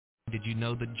Did you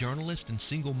know that journalist and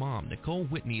single mom Nicole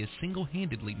Whitney is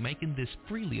single-handedly making this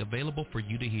freely available for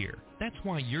you to hear? That's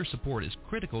why your support is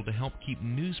critical to help keep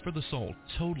News for the Soul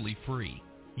totally free.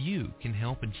 You can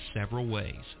help in several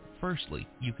ways. Firstly,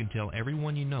 you can tell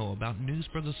everyone you know about News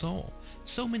for the Soul.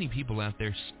 So many people out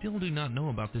there still do not know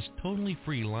about this totally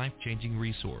free, life-changing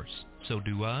resource. So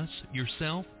do us,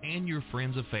 yourself, and your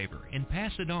friends a favor and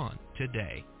pass it on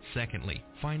today. Secondly,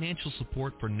 financial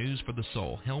support for News for the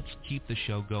Soul helps keep the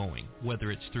show going,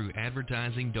 whether it's through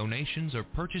advertising, donations, or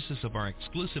purchases of our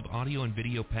exclusive audio and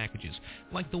video packages,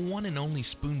 like the one and only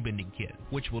spoon bending kit,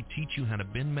 which will teach you how to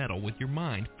bend metal with your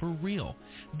mind for real.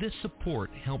 This support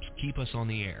helps keep us on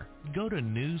the air. Go to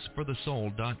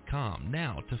newsforthesoul.com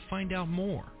now to find out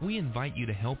more. We invite you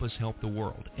to help us help the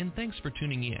world, and thanks for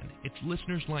tuning in. It's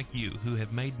listeners like you who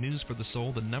have made News for the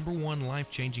Soul the #1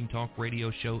 life-changing talk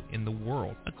radio show in the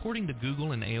world, according to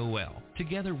Google and AOL.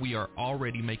 Together, we are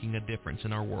already making a difference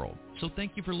in our world. So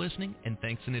thank you for listening, and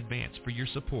thanks in advance for your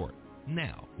support.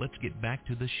 Now, let's get back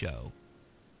to the show.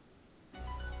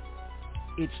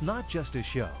 It's not just a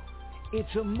show.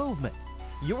 It's a movement.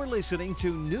 You're listening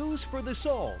to News for the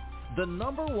Soul, the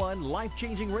 #1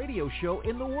 life-changing radio show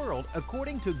in the world,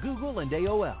 according to Google and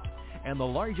AOL, and the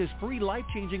largest free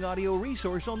life-changing audio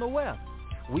resource on the web.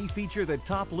 We feature the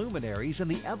top luminaries in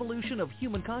the evolution of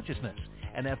human consciousness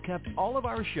and have kept all of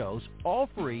our shows all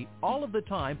free all of the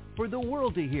time for the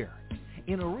world to hear.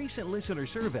 In a recent listener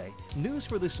survey, News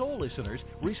for the Soul listeners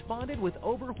responded with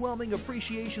overwhelming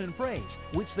appreciation and praise,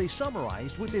 which they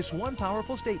summarized with this one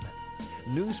powerful statement: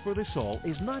 News for the Soul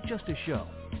is not just a show,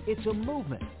 it's a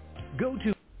movement. Go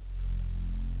to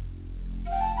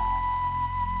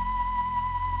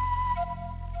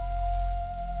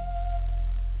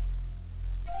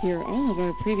Hear all of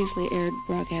our previously aired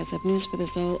broadcasts of News for the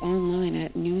Soul online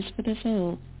at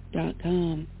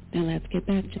newsforthesoul.com. Now let's get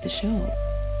back to the show.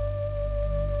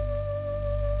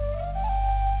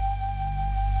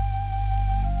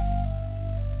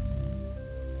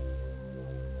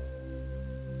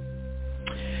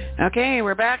 Okay,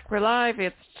 we're back. We're live.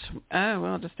 It's,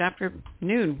 just after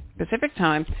noon Pacific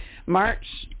time,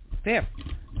 March 5th.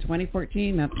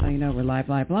 2014, that's how you know we're live.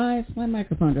 My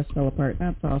microphone just fell apart.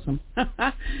 That's awesome.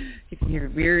 You can hear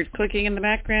weird clicking in the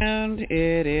background.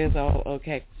 It is all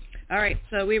okay. All right,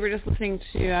 so we were just listening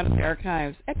to, out of the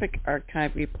archives, epic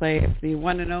archive replay of the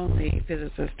one and only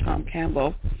physicist Tom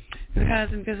Campbell, who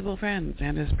has invisible friends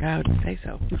and is proud to say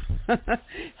so.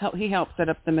 He helped set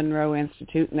up the Monroe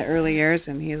Institute in the early years,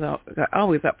 and he's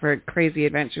always up for a crazy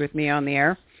adventure with me on the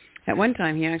air. At one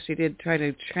time, he actually did try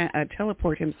to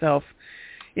teleport himself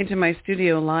into my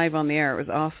studio live on the air. It was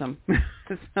awesome.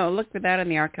 So look for that in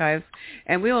the archives.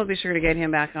 And we will be sure to get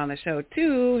him back on the show,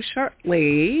 too,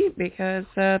 shortly, because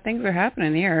things are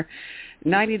happening here.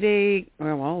 90-day,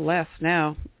 less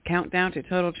now, countdown to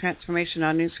total transformation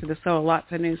on News for the Soul. Lots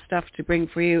of new stuff to bring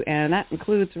for you, and that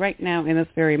includes right now, in this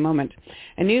very moment,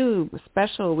 a new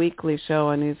special weekly show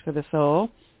on News for the Soul.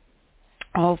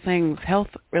 All things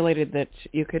health-related that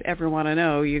you could ever want to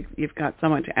know, you've got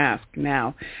someone to ask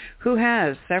now, who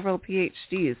has several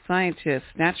PhDs, scientist,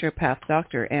 naturopath,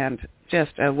 doctor, and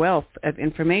just a wealth of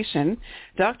information.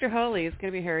 Dr. Holly is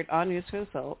going to be heard on News for the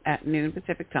Soul at noon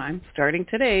Pacific time, starting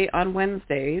today on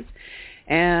Wednesdays,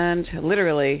 and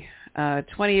literally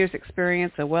 20 years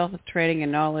experience, a wealth of training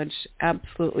and knowledge,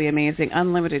 absolutely amazing.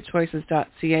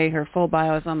 Unlimitedchoices.ca. Her full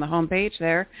bio is on the homepage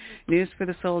there,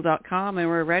 newsforthesoul.com, and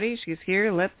we're ready. She's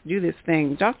here. Let's do this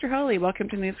thing. Dr. Holly, welcome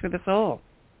to News for the Soul.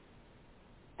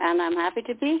 And I'm happy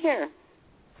to be here.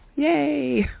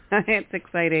 Yay. It's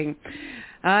exciting.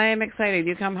 I'm excited.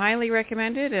 You come highly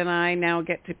recommended, and I now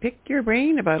get to pick your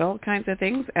brain about all kinds of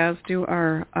things, as do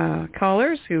our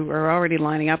callers who are already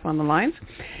lining up on the lines.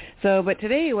 But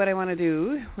today what I want to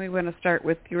do, we want to start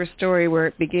with your story, where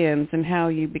it begins and how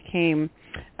you became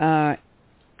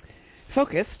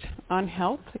focused on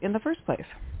health in the first place.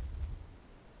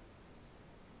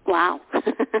 Wow.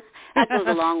 That goes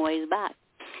a long ways back.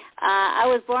 I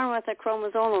was born with a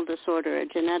chromosomal disorder, a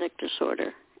genetic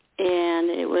disorder, and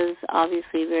it was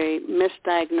obviously very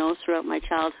misdiagnosed throughout my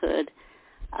childhood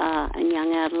and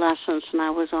young adolescence, and I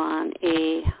was on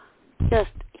a just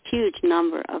huge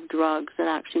number of drugs that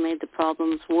actually made the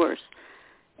problems worse.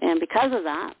 And because of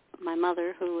that, my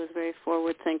mother, who was very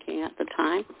forward-thinking at the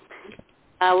time,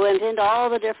 went into all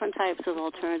the different types of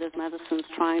alternative medicines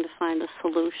trying to find a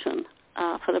solution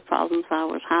for the problems I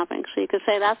was having. So you could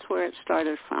say that's where it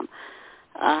started from.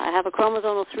 I have a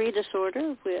chromosomal 3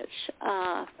 disorder, which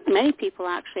many people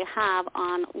actually have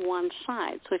on one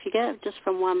side. So if you get it just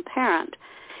from one parent,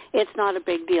 it's not a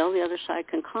big deal. The other side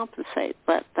can compensate.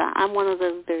 But I'm one of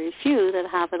the very few that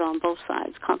have it on both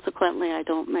sides. Consequently, I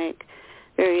don't make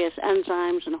various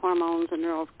enzymes and hormones and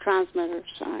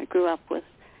neurotransmitters. I grew up with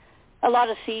a lot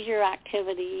of seizure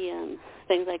activity and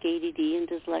things like ADD and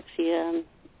dyslexia and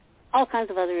all kinds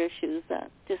of other issues that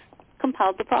just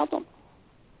compound the problem.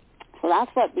 So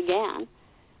that's what began.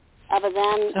 But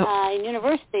then in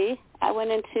university, I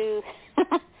went into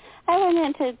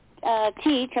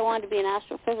teach. I wanted to be an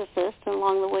astrophysicist and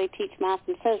along the way teach math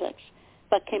and physics,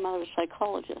 but came out as a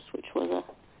psychologist, which was a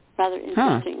rather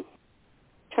interesting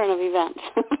turn of events.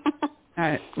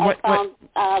 I found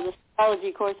the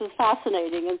psychology courses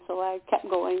fascinating, and so I kept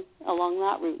going along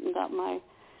that route and got my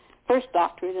first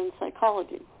doctorate in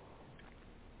psychology.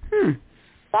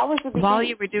 That was the beginning. While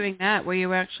you were doing that, were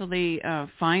you actually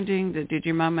did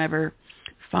your mom ever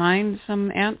find some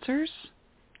answers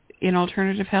in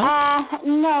alternative health?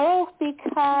 No,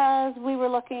 because we were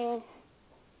looking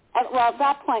at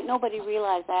that point, nobody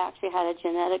realized I actually had a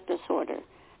genetic disorder.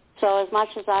 So as much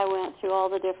as I went through all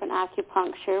the different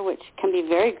acupuncture, which can be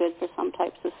very good for some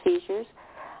types of seizures,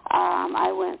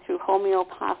 I went through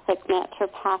homeopathic,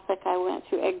 naturopathic, I went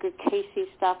through Edgar Cayce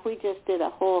stuff. We just did a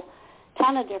whole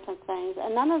ton of different things,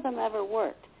 and none of them ever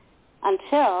worked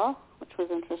until, which was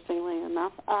interestingly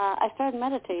enough, I started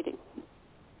meditating.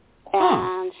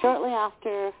 And shortly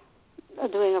after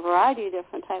doing a variety of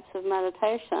different types of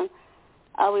meditation,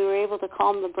 we were able to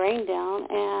calm the brain down,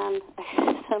 and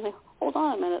I suddenly, hold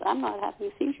on a minute, I'm not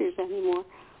having seizures anymore.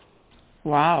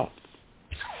 Wow.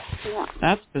 Yeah.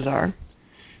 That's bizarre.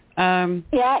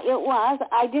 Yeah, it was.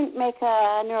 I didn't make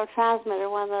a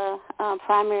neurotransmitter. One of the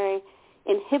primary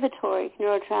inhibitory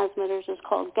neurotransmitters is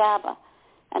called GABA,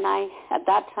 and I, at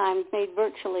that time, made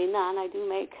virtually none. I do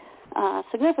make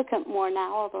significant more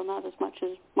now, although not as much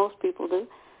as most people do.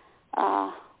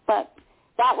 But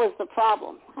that was the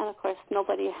problem, and of course,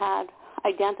 nobody had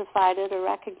identified it or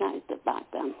recognized it back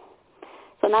then.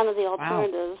 So none of the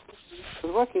alternatives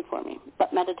was working for me,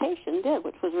 but meditation did,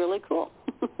 which was really cool.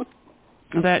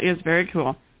 That is very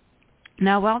cool.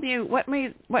 Now,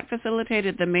 what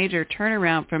facilitated the major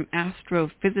turnaround from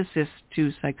astrophysicist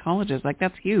to psychologist? Like,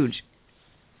 that's huge.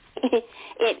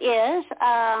 It is.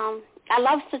 I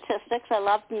love statistics. I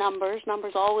love numbers.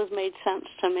 Numbers always made sense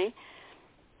to me.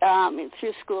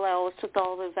 Through school, I always took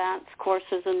all the advanced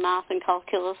courses in math and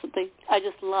calculus. I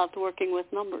just loved working with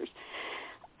numbers.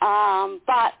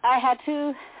 But I had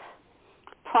two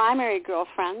primary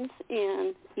girlfriends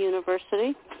in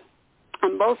university,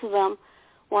 and both of them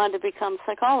wanted to become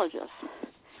psychologists.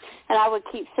 And I would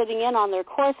keep sitting in on their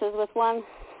courses with one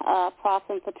prof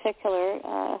in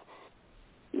particular,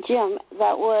 Jim,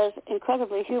 that was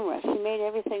incredibly humorous. He made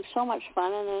everything so much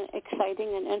fun and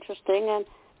exciting and interesting. And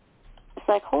it's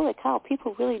like, holy cow,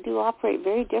 people really do operate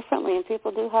very differently, and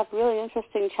people do have really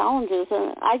interesting challenges.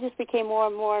 And I just became more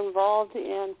and more involved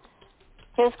in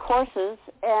his courses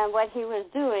and what he was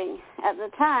doing. At the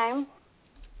time,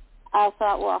 I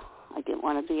thought, well, I didn't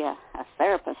want to be a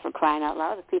therapist, for crying out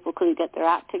loud. If people couldn't get their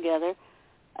act together,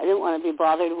 I didn't want to be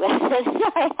bothered with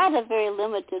it. I had a very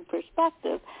limited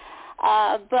perspective.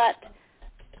 But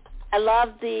I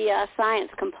loved the science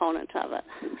component of it.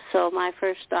 So my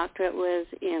first doctorate was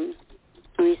in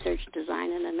research,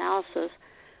 design, and analysis,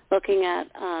 looking at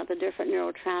the different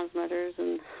neurotransmitters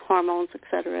and hormones, et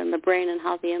cetera, in the brain and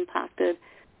how they impacted,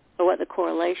 or what the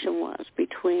correlation was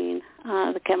between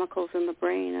the chemicals in the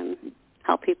brain and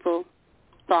how people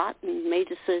thought and made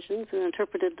decisions and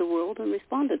interpreted the world and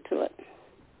responded to it.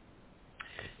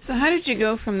 So how did you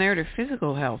go from there to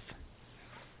physical health?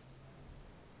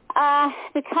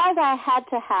 Because I had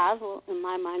to have, well, in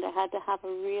my mind, I had to have a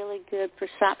really good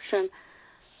perception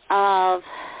of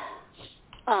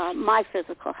my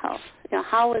physical health. You know,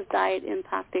 how was diet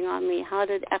impacting on me? How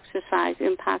did exercise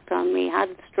impact on me? How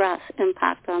did stress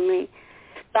impact on me?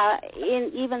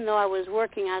 Even though I was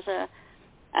working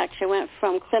actually went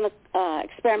from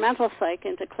experimental psych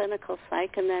into clinical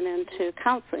psych and then into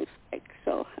counseling psych.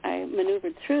 So I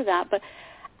maneuvered through that. But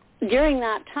during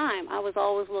that time, I was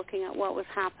always looking at what was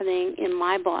happening in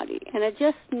my body. And it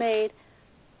just made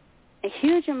a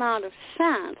huge amount of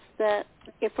sense that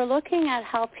if we're looking at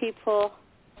how people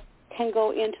can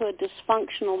go into a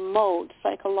dysfunctional mode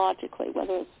psychologically,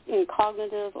 whether it's in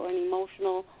cognitive or in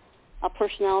emotional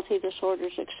personality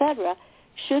disorders, etc.,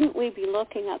 shouldn't we be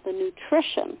looking at the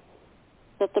nutrition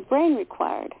that the brain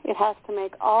required? It has to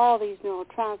make all these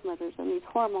neurotransmitters and these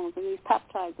hormones and these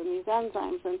peptides and these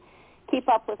enzymes and keep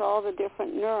up with all the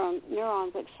different neurons,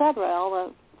 etc., all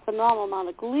the phenomenal amount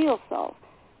of glial cells.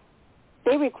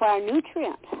 They require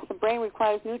nutrients. The brain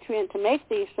requires nutrient to make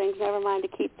these things, never mind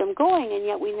to keep them going, and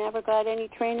yet we never got any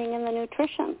training in the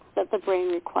nutrition that the brain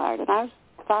required. And I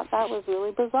thought that was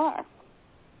really bizarre.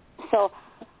 So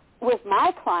with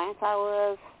my clients, I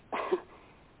was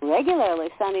regularly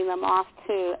sending them off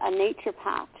to a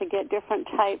naturopath to get different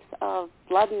types of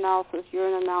blood analysis,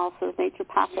 urine analysis,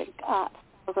 naturopathic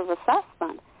of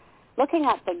assessment. Looking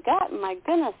at the gut, my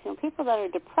goodness, people that are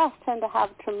depressed tend to have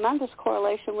tremendous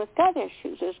correlation with gut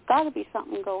issues. There's got to be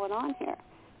something going on here.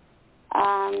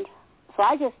 And so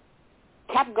I just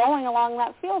kept going along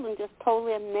that field and just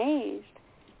totally amazed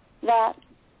that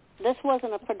this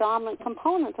wasn't a predominant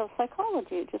component of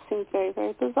psychology. It just seems very,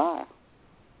 very bizarre.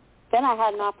 Then I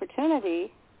had an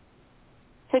opportunity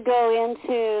to go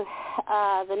into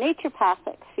the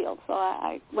naturopathic field. So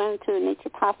I went to the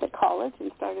naturopathic college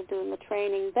and started doing the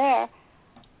training there.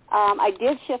 I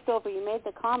did shift over. You made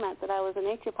the comment that I was a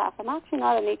naturopath. I'm actually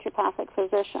not a naturopathic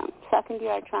physician. Second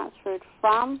year I transferred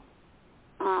from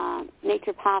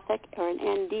naturopathic, or an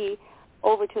ND,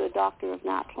 over to a doctor of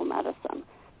natural medicine.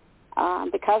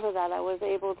 Because of that, I was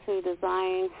able to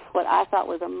design what I thought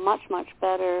was a much, much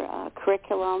better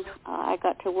curriculum. I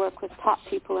got to work with top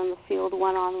people in the field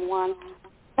one-on-one.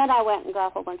 Then I went and got a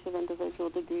whole bunch of individual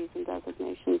degrees and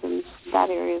designations in that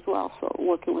area as well. So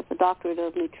working with a doctorate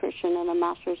of nutrition and a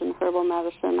master's in herbal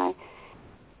medicine. I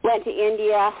went to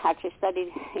India, actually studied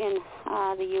in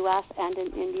the U.S. and in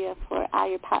India for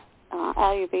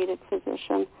Ayurvedic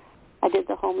physician. I did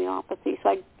the homeopathy. So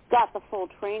I got the full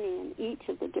training in each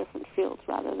of the different fields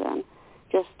rather than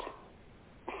just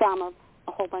some of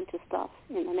a whole bunch of stuff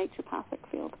in the naturopathic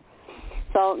field.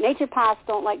 So naturopaths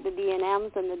don't like the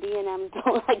DNMs, and the DNMs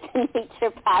don't like the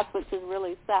naturopaths, which is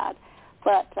really sad.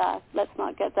 But let's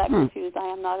not get that confused. I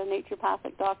am not a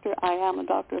naturopathic doctor. I am a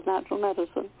doctor of natural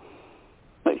medicine,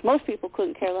 which most people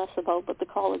couldn't care less about, but the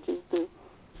colleges do.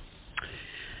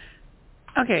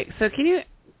 Okay, so can you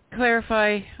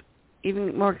clarify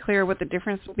even more clear what the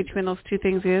difference between those two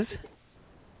things is?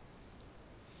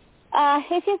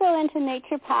 If you go into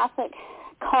naturopathic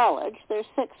college, there's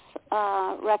 6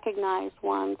 recognized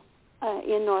ones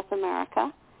in North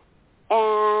America.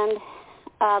 And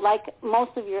like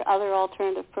most of your other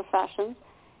alternative professions,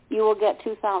 you will get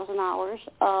 2,000 hours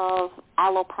of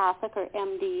allopathic or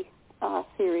MD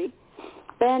theory.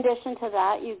 But in addition to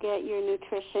that, you get your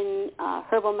nutrition,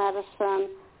 herbal medicine,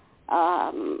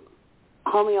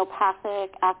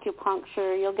 homeopathic,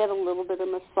 acupuncture. You'll get a little bit of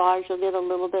massage. You'll get a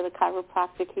little bit of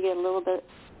chiropractic. You get a little bit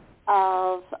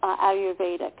of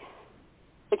Ayurvedic.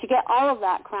 But you get all of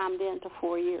that crammed into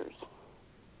 4 years.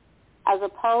 As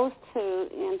opposed to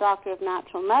in Doctor of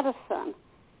Natural Medicine,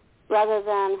 rather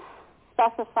than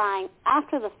specifying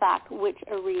after the fact which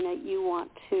arena you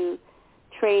want to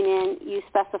train in, you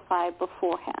specify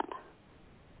beforehand.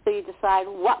 So you decide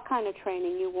what kind of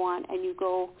training you want, and you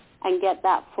go and get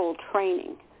that full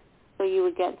training. So you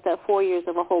would get the 4 years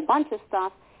of a whole bunch of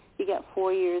stuff. You get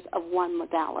 4 years of one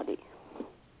modality.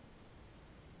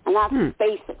 And that's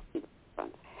basically the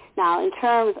difference. Now, in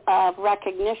terms of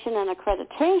recognition and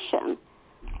accreditation,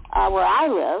 where I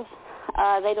live,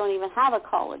 they don't even have a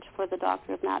college for the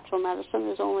Doctor of Natural Medicine.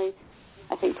 There's only,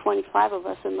 I think, 25 of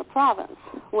us in the province,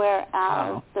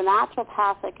 whereas the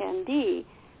naturopathic ND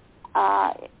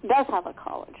does have a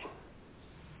college.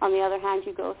 On the other hand,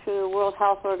 you go through the World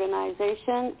Health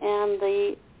Organization, and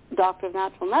the Doctor of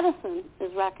Natural Medicine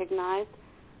is recognized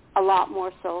a lot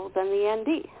more so than the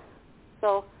ND.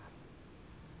 So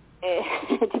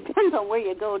it depends on where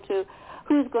you go to,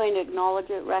 who's going to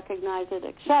acknowledge it, recognize it,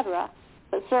 etc.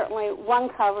 But certainly one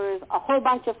covers a whole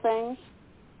bunch of things,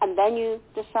 and then you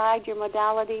decide your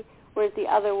modality, whereas the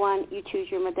other one, you choose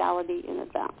your modality in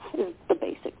advance, is the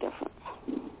basic difference.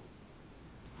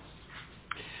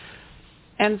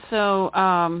 And so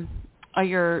are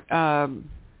your, as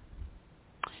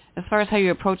far as how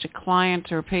you approach a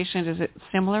client or a patient, is it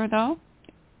similar, though?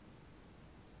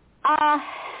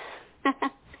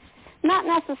 Not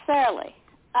necessarily.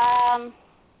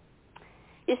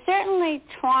 You're certainly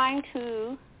trying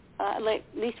to, at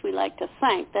least we like to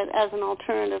think, that as an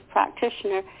alternative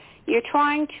practitioner, you're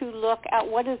trying to look at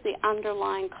what is the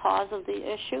underlying cause of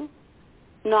the issue,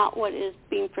 not what is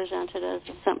being presented as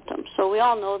a symptom. So we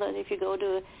all know that if you go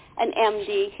to an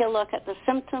MD, he'll look at the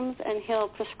symptoms and he'll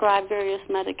prescribe various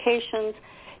medications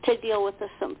to deal with the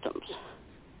symptoms.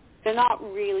 They're not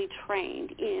really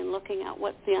trained in looking at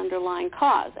what's the underlying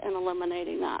cause and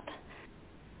eliminating that.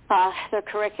 Their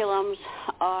curriculums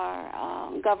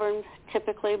are governed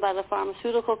typically by the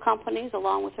pharmaceutical companies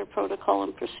along with their protocol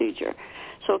and procedure.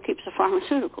 So it keeps the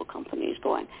pharmaceutical companies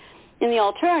going. In the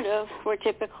alternative, we're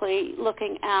typically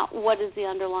looking at what is the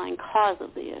underlying cause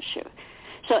of the issue.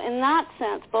 So in that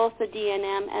sense, both the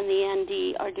DNM and the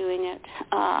ND are doing it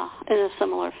in a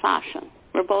similar fashion.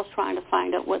 We're both trying to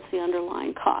find out what's the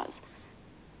underlying cause.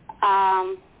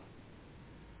 And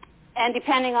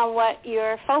depending on what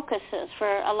your focus is,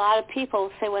 for a lot of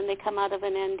people, say when they come out of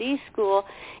an ND school,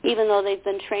 even though they've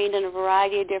been trained in a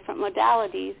variety of different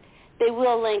modalities, they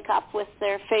will link up with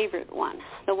their favorite one,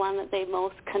 the one that they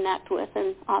most connect with,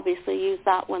 and obviously use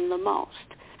that one the most.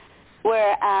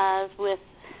 Whereas with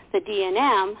the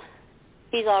DNM,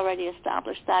 he's already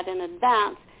established that in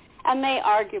advance and may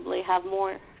arguably have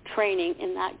more training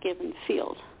in that given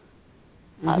field.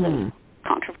 There's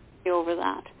controversy over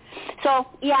that. So,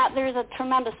 yeah, there's a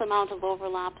tremendous amount of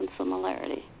overlap and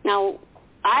similarity. Now,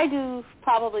 I do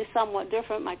probably somewhat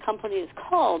different. My company is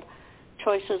called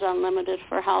Choices Unlimited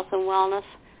for Health and Wellness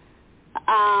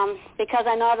because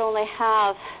I not only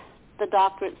have the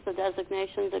doctorates, the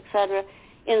designations, etc.,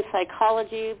 in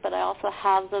psychology, but I also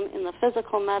have them in the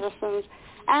physical medicines,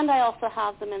 and I also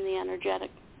have them in the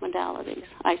energetic modalities.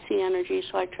 I see energy,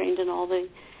 so I trained in all the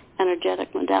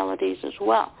energetic modalities as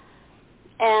well.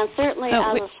 And certainly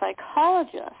as a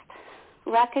psychologist,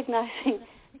 recognizing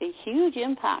the huge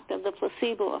impact of the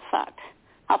placebo effect,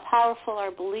 how powerful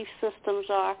our belief systems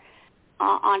are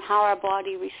on how our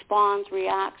body responds,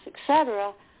 reacts,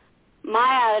 etc.,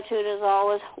 my attitude is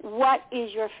always, what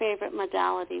is your favorite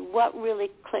modality? What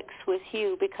really clicks with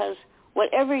you? Because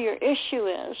whatever your issue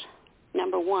is,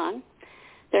 number one,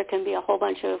 there can be a whole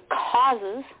bunch of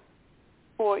causes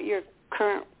for your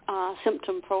current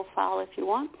symptom profile if you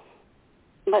want.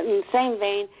 But in the same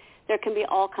vein, there can be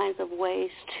all kinds of ways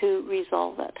to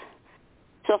resolve it.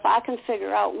 So if I can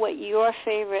figure out what your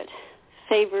favored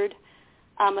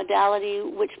modality,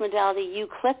 which modality you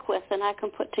click with, then I can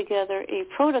put together a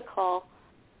protocol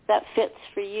that fits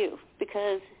for you,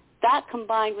 because that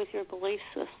combined with your belief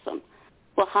system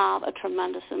will have a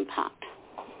tremendous impact,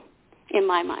 in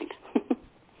my mind.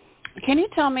 Can you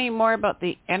tell me more about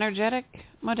the energetic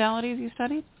modalities you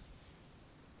studied?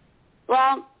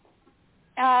 Well,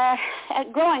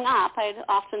 growing up, I'd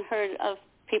often heard of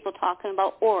people talking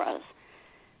about auras.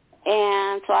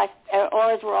 And so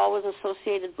auras were always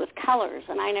associated with colors,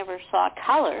 and I never saw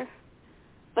color,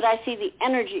 but I see the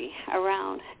energy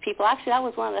around people. Actually, that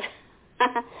was one of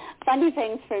the funny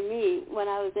things for me when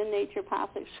I was in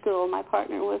naturopathic school. My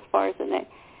partner was Farzaneh.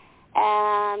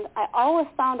 And I always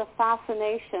found a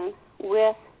fascination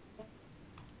with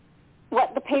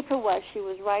what the paper was she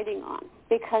was writing on,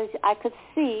 because I could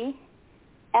see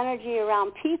energy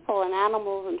around people and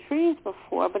animals and trees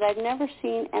before, but I'd never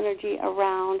seen energy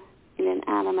around an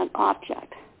inanimate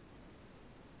object.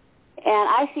 And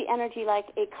I see energy like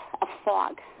a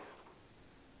fog.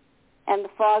 And the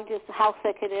fog, just how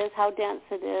thick it is, how dense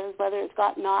it is, whether it's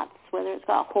got knots, whether it's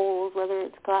got holes, whether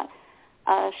it's got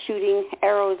shooting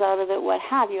arrows out of it, what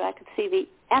have you. I could see the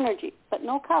energy, but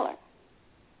no color.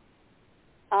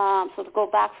 So to go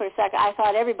back for a second, I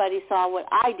thought everybody saw what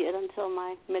I did until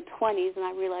my mid-20s, and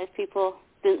I realized people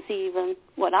didn't see even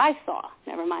what I saw,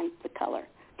 never mind the color.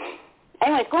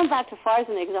 Anyway, going back to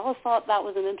Farzaneh, because I always thought that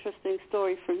was an interesting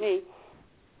story for me.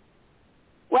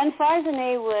 When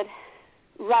Farzaneh would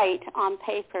write on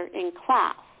paper in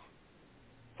class,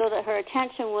 so that her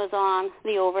attention was on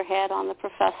the overhead, on the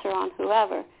professor, on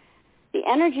whoever, the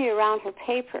energy around her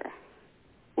paper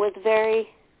was very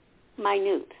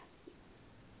minute.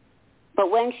 But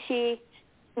when she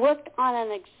worked on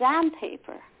an exam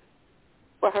paper,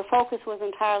 where her focus was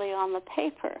entirely on the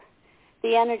paper,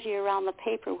 the energy around the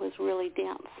paper was really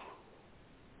dense.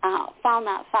 I found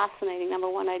that fascinating. Number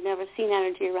one, I'd never seen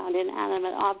energy around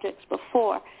inanimate objects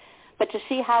before. But to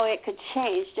see how it could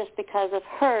change just because of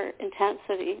her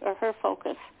intensity or her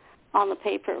focus on the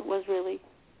paper was really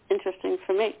interesting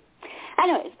for me.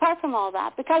 Anyways, apart from all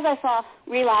that, because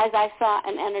realized I saw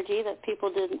an energy that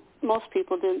most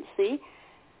people didn't see,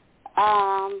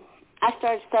 I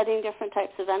started studying different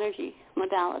types of energy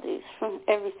modalities, from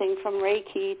everything from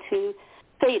Reiki to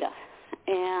Theta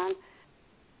and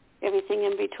everything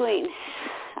in between,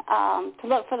 to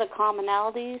look for the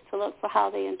commonalities, to look for how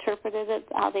they interpreted it,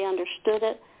 how they understood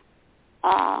it.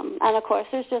 And, of course,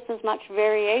 there's just as much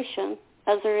variation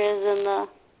as there is in the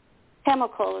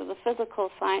chemical or the physical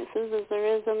sciences as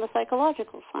there is in the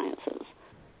psychological sciences.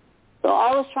 So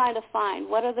always trying to find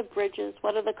what are the bridges,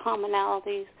 what are the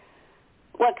commonalities,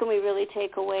 what can we really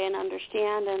take away and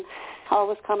understand, and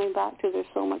always coming back to there's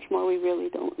so much more we really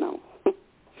don't know.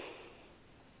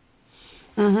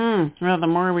 Well, the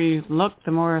more we look,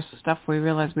 the more stuff we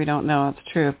realize we don't know. It's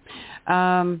true.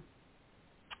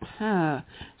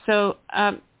 So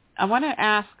I want to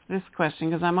ask this question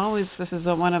because this is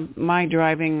one of my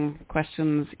driving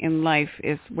questions in life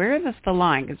is where is the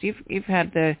line? Because you've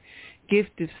had the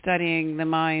gift of studying the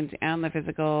mind and the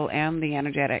physical and the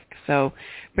energetic. So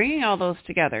bringing all those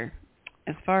together,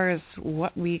 as far as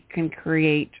what we can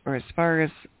create or as far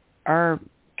as our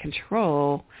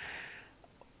control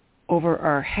over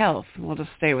our health, we'll just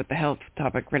stay with the health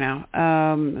topic for now,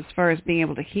 as far as being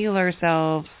able to heal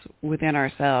ourselves within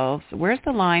ourselves, where's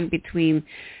the line between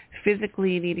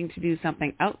physically needing to do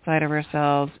something outside of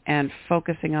ourselves and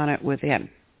focusing on it within?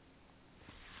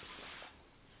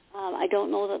 I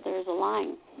don't know that there's a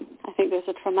line. I think there's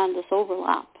a tremendous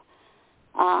overlap.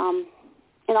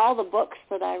 In all the books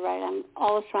that I write, I'm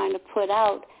always trying to put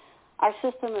out, our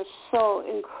system is so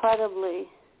incredibly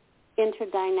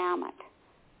interdynamic.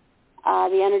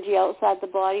 The energy outside the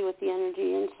body with the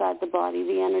energy inside the body,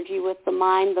 the energy with the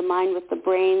mind with the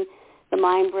brain, the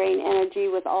mind-brain energy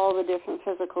with all the different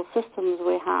physical systems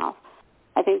we have.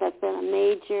 I think that's been a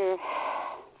major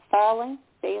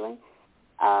failing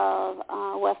of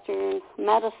Western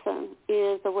medicine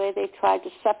is the way they tried to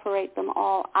separate them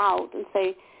all out and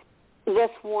say this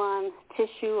one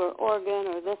tissue or organ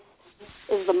or this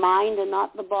is the mind and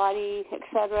not the body,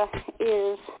 etc.,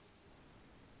 is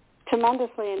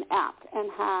tremendously inept and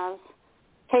has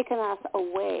taken us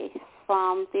away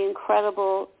from the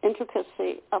incredible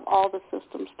intricacy of all the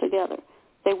systems together.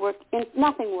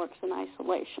 Nothing works in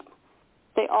isolation.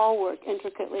 They all work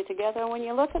intricately together. And when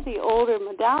you look at the older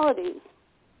modalities,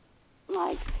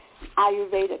 like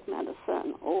Ayurvedic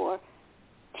medicine or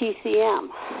TCM,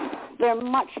 they're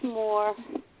much more,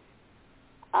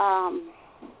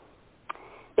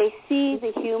 they see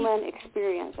the human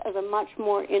experience as a much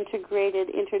more integrated,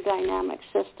 interdynamic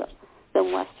system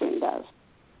than Western does.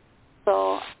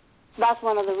 So that's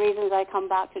one of the reasons I come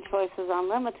back to Choices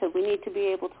Unlimited. We need to be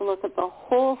able to look at the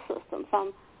whole system,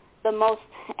 from the most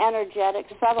energetic,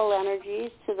 subtle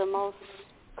energies to the most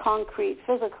concrete,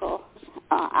 physical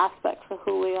aspects of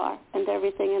who we are and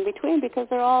everything in between, because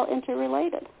they're all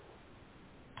interrelated.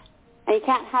 And you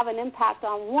can't have an impact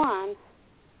on one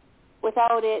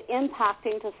without it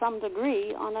impacting to some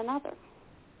degree on another.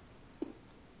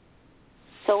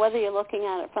 So whether you're looking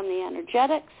at it from the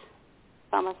energetics,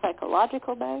 from a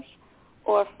psychological base,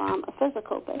 or from a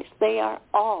physical base, they are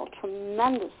all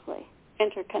tremendously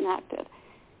interconnected,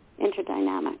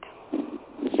 interdynamic.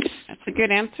 That's a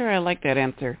good answer. I like that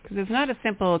answer, because it's not a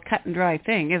simple cut and dry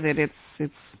thing, is it?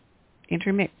 It's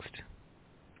intermixed.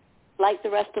 Like the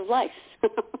rest of life.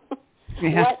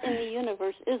 Yeah. What in the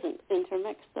universe isn't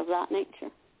intermixed of that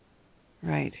nature?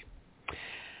 Right.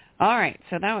 All right.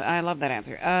 So I love that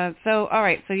answer.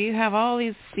 So you have all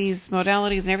these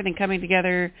modalities and everything coming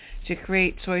together to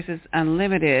create Choices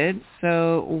Unlimited.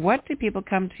 So what do people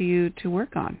come to you to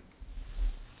work on?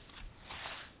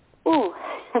 Ooh.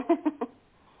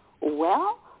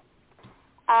 Well,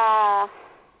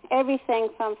 everything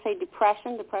from, say,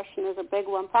 depression. Depression is a big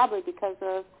one, probably because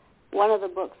of one of the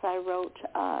books I wrote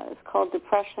is called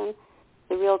Depression,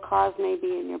 The Real Cause May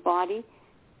Be in Your Body,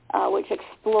 which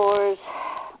explores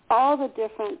all the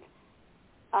different,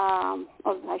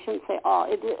 I shouldn't say all,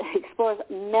 it explores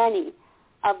many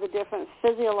of the different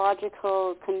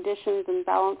physiological conditions,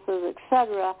 imbalances,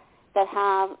 etc., that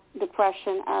have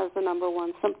depression as the number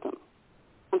one symptom.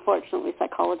 Unfortunately,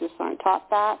 psychologists aren't taught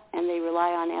that, and they rely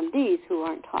on MDs who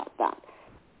aren't taught that.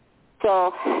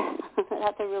 So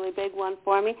that's a really big one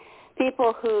for me.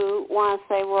 People who want to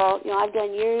say, well, I've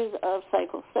done years of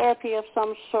psychotherapy of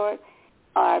some sort,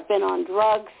 or I've been on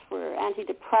drugs for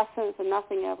antidepressants and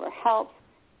nothing ever helps.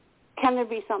 Can there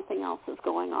be something else that's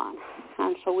going on?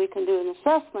 And so we can do an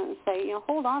assessment and say,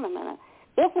 hold on a minute.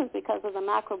 This is because of the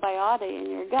macrobiota in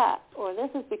your gut, or this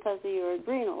is because of your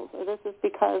adrenals, or this is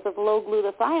because of low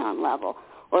glutathione level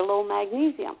or low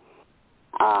magnesium.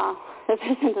 This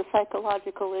isn't a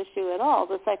psychological issue at all.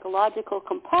 The psychological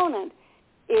component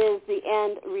is the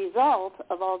end result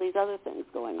of all these other things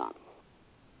going on.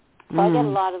 So I get a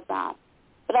lot of that.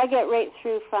 But I get right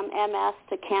through from MS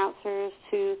to cancers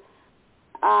to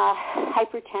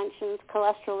hypertension,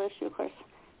 cholesterol issue. Of course,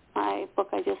 my book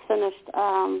I just finished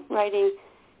writing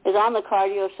is on the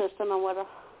cardio system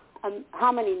and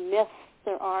how many myths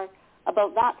there are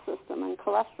about that system and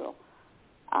cholesterol.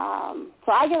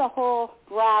 So I get a whole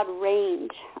broad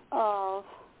range of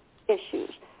issues.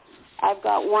 I've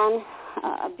got one,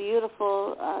 a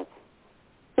beautiful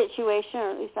situation,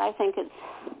 or at least I think it's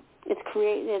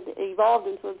evolved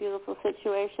into a beautiful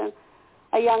situation.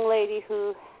 A young lady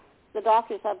who the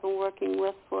doctors have been working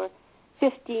with for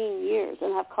 15 years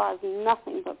and have caused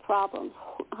nothing but problems.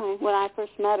 When I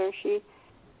first met her, she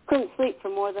couldn't sleep for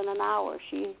more than an hour.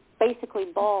 She basically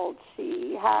bald.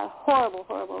 She had a horrible,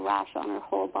 horrible rash on her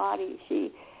whole body.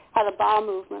 She had a bowel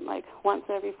movement like once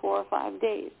every 4 or 5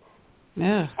 days.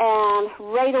 Yeah. And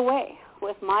right away,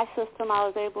 with my system, I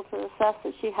was able to assess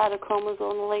that she had a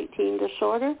chromosomal 18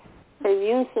 disorder. Her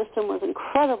immune system was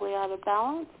incredibly out of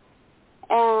balance.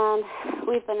 And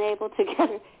we've been able to get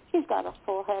her. She's got a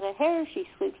full head of hair. She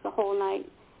sleeps the whole night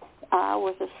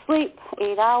worth of sleep,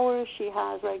 8 hours. She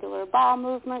has regular bowel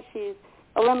movement. She's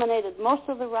eliminated most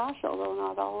of the rash, although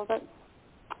not all of it.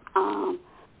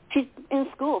 She's in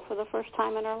school for the first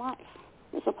time in her life,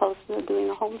 as opposed to doing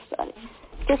a home study.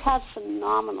 Just had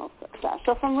phenomenal success.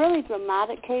 So from really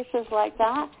dramatic cases like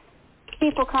that,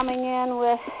 people coming in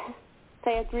with,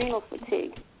 say, adrenal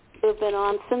fatigue, who've been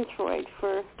on Synthroid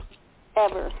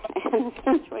forever, and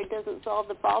Synthroid doesn't solve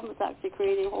the problem. It's actually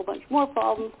creating a whole bunch more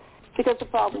problems because the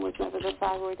problem was never the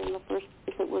thyroid in the first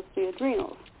place. It was the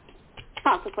adrenals.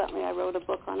 Consequently, I wrote a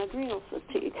book on adrenal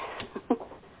fatigue.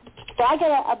 So I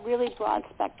get a really broad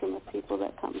spectrum of people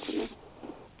that come to me.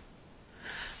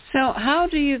 So how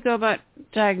do you go about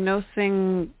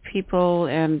diagnosing people,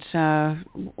 and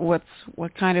what's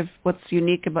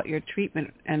unique about your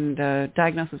treatment and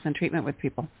diagnosis and treatment with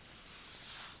people?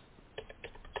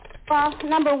 Well,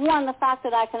 number one, the fact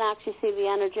that I can actually see the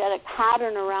energetic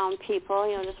pattern around people,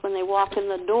 just when they walk in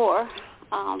the door,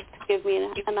 to give me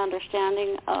an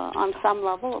understanding on some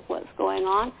level of what's going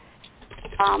on.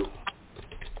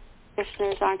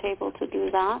 Listeners aren't able to do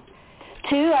that.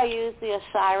 2, I use the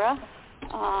Asira,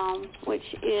 which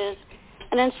is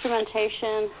an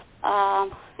instrumentation.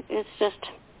 It's just,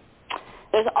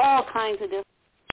 there's all kinds of different